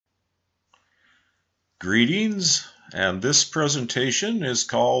Greetings, and this presentation is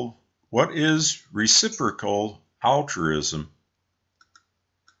called What is Reciprocal Altruism?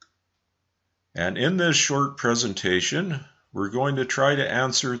 And in this short presentation, we're going to try to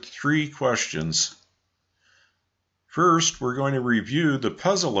answer three questions. First, we're going to review the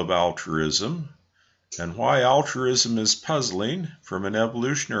puzzle of altruism and why altruism is puzzling from an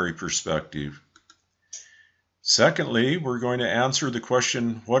evolutionary perspective. Secondly, we're going to answer the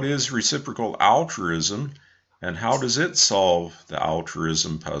question, what is reciprocal altruism and how does it solve the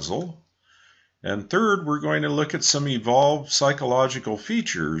altruism puzzle? And third, we're going to look at some evolved psychological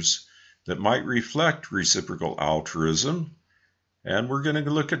features that might reflect reciprocal altruism, and we're going to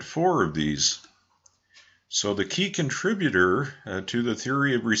look at four of these. So the key contributor to the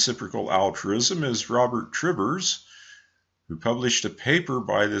theory of reciprocal altruism is Robert Trivers, who published a paper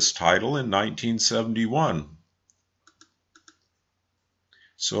by this title in 1971.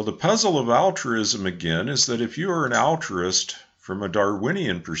 So the puzzle of altruism, again, is that if you are an altruist from a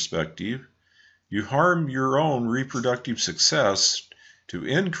Darwinian perspective, you harm your own reproductive success to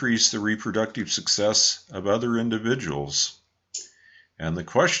increase the reproductive success of other individuals. And the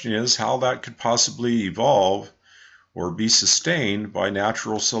question is how that could possibly evolve or be sustained by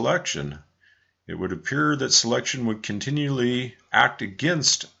natural selection. It would appear that selection would continually act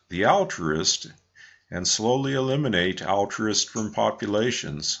against the altruist and slowly eliminate altruists from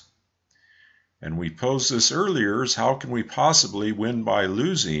populations. And we posed this earlier as how can we possibly win by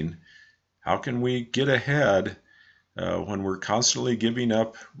losing? How can we get ahead when we're constantly giving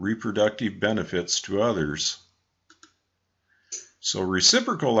up reproductive benefits to others? So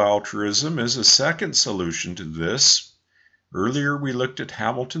reciprocal altruism is a second solution to this. Earlier we looked at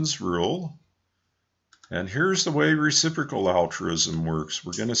Hamilton's rule. And here's the way reciprocal altruism works.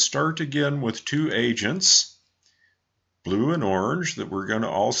 We're going to start again with two agents, blue and orange, that we're going to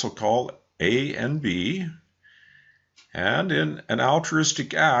also call A and B. And in an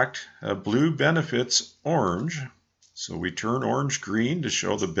altruistic act, blue benefits orange. So we turn orange green to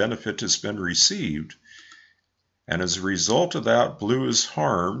show the benefit has been received. And as a result of that, blue is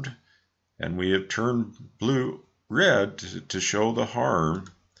harmed. And we have turned blue red to show the harm.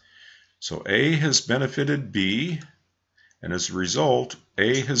 So A has benefited B, and as a result,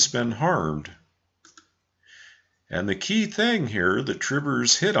 A has been harmed. And the key thing here that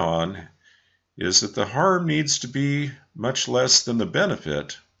Trivers hit on is that the harm needs to be much less than the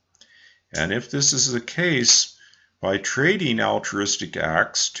benefit. And if this is the case, by trading altruistic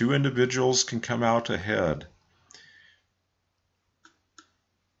acts, two individuals can come out ahead.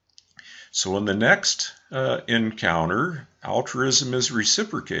 So in the next encounter, altruism is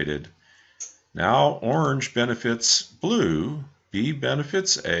reciprocated. Now orange benefits blue, B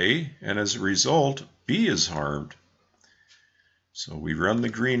benefits A, and as a result, B is harmed. So we run the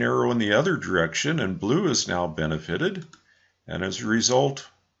green arrow in the other direction, and blue is now benefited, and as a result,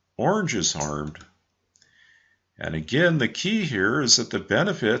 orange is harmed. And again, the key here is that the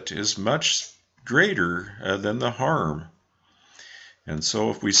benefit is much greater than the harm. And so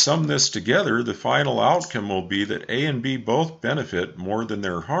if we sum this together, the final outcome will be that A and B both benefit more than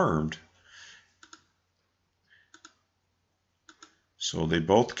they're harmed. So they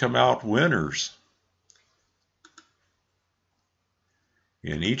both come out winners.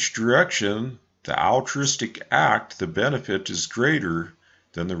 In each direction, the altruistic act, the benefit is greater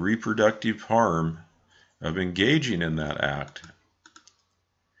than the reproductive harm of engaging in that act.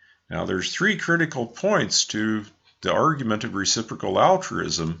 Now there's three critical points to the argument of reciprocal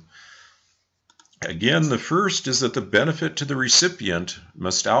altruism. Again, the first is that the benefit to the recipient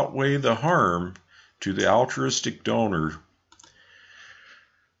must outweigh the harm to the altruistic donor.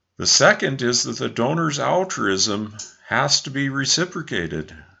 The second is that the donor's altruism has to be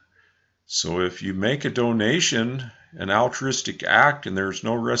reciprocated. So if you make a donation, an altruistic act, and there's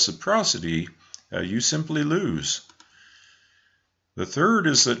no reciprocity, you simply lose. The third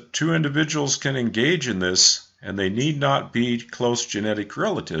is that two individuals can engage in this, and they need not be close genetic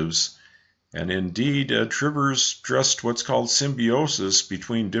relatives. And indeed, Trivers stressed what's called symbiosis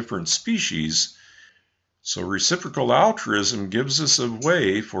between different species. So reciprocal altruism gives us a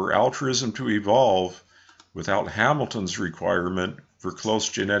way for altruism to evolve without Hamilton's requirement for close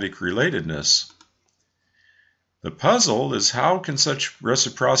genetic relatedness. The puzzle is how can such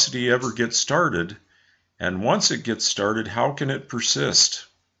reciprocity ever get started, and once it gets started, how can it persist?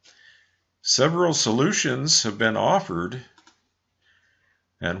 Several solutions have been offered,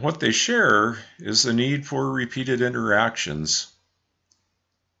 and what they share is the need for repeated interactions.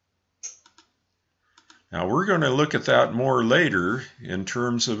 Now we're going to look at that more later in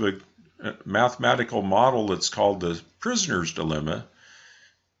terms of a mathematical model that's called the prisoner's dilemma.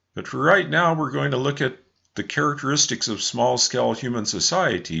 But for right now, we're going to look at the characteristics of small-scale human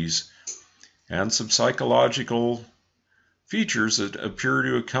societies and some psychological features that appear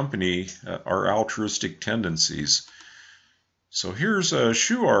to accompany our altruistic tendencies. So here's a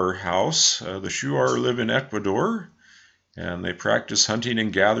Shuar house. The Shuar live in Ecuador, and they practice hunting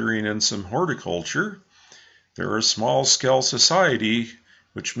and gathering and some horticulture. They're a small-scale society,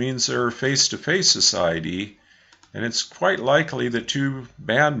 which means they're a face-to-face society, and it's quite likely that two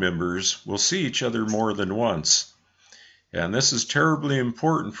band members will see each other more than once. And this is terribly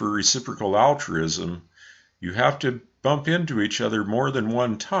important for reciprocal altruism. You have to bump into each other more than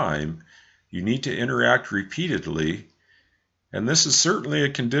one time. You need to interact repeatedly. And this is certainly a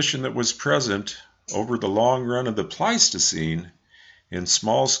condition that was present over the long run of the Pleistocene in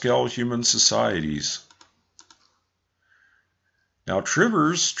small-scale human societies. Now,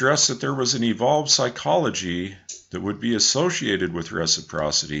 Trivers stressed that there was an evolved psychology that would be associated with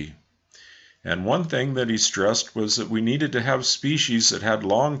reciprocity. And one thing that he stressed was that we needed to have species that had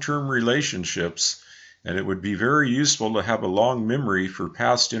long-term relationships, and it would be very useful to have a long memory for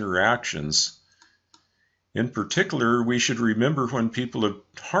past interactions. In particular, we should remember when people have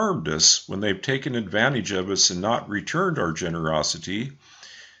harmed us, when they've taken advantage of us and not returned our generosity.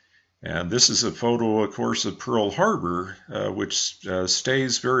 And this is a photo, of course, of Pearl Harbor, which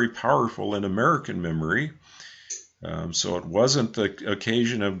stays very powerful in American memory. So it wasn't the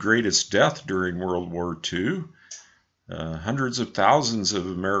occasion of greatest death during World War II. Hundreds of thousands of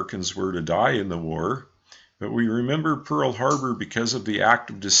Americans were to die in the war. But we remember Pearl Harbor because of the act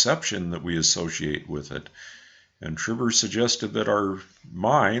of deception that we associate with it. And Trivers suggested that our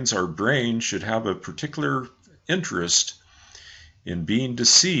minds, our brains, should have a particular interest in being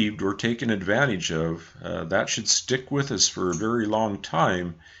deceived or taken advantage of. That should stick with us for a very long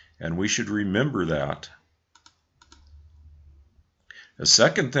time, and we should remember that. A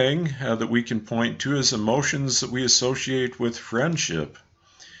second thing that we can point to is emotions that we associate with friendship.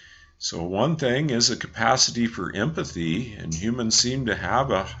 So one thing is a capacity for empathy, and humans seem to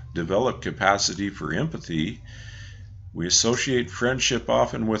have a developed capacity for empathy. We associate friendship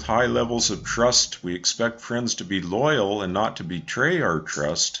often with high levels of trust. We expect friends to be loyal and not to betray our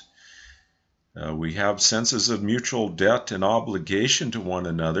trust. We have senses of mutual debt and obligation to one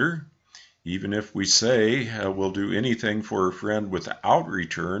another. Even if we say we'll do anything for a friend without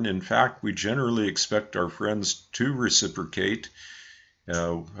return, in fact, we generally expect our friends to reciprocate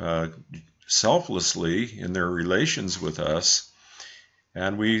selflessly in their relations with us.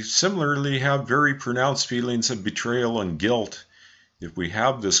 And we similarly have very pronounced feelings of betrayal and guilt if we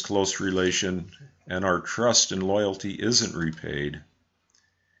have this close relation and our trust and loyalty isn't repaid.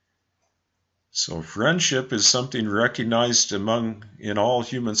 So friendship is something recognized in all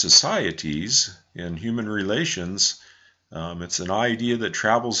human societies, in human relations. It's an idea that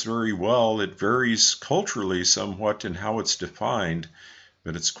travels very well. It varies culturally somewhat in how it's defined,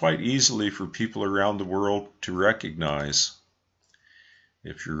 but it's quite easily for people around the world to recognize.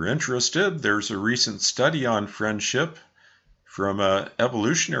 If you're interested, there's a recent study on friendship from an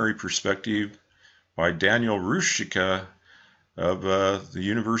evolutionary perspective by Daniel Rushika of the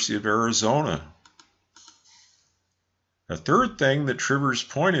University of Arizona. A third thing that Trivers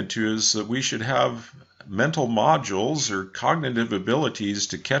pointed to is that we should have mental modules or cognitive abilities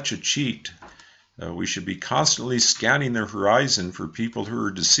to catch a cheat. We should be constantly scanning the horizon for people who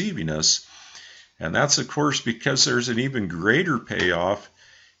are deceiving us. And that's, of course, because there's an even greater payoff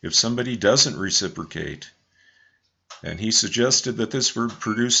if somebody doesn't reciprocate. And he suggested that this would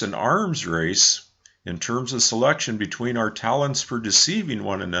produce an arms race in terms of selection between our talents for deceiving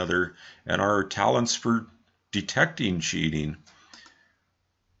one another and our talents for detecting cheating.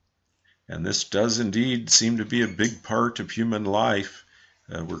 And this does indeed seem to be a big part of human life.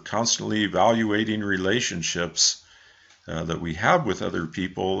 We're constantly evaluating relationships that we have with other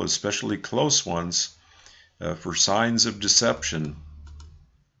people, especially close ones, for signs of deception.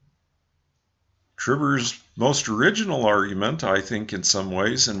 Trivers' most original argument, I think in some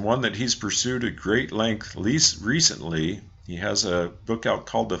ways, and one that he's pursued at great length recently, he has a book out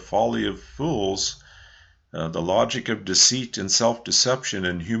called The Folly of Fools, The Logic of Deceit and Self-Deception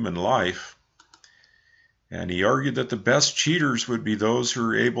in Human Life. And he argued that the best cheaters would be those who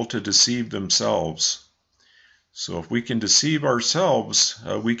are able to deceive themselves. So if we can deceive ourselves,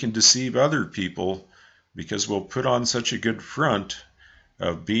 we can deceive other people because we'll put on such a good front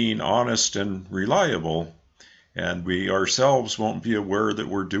of being honest and reliable, and we ourselves won't be aware that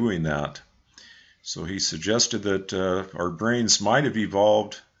we're doing that. So he suggested that our brains might have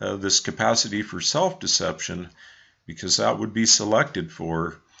evolved this capacity for self-deception because that would be selected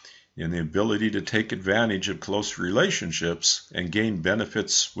for in the ability to take advantage of close relationships and gain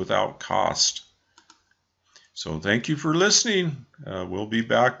benefits without cost. So thank you for listening. We'll be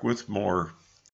back with more.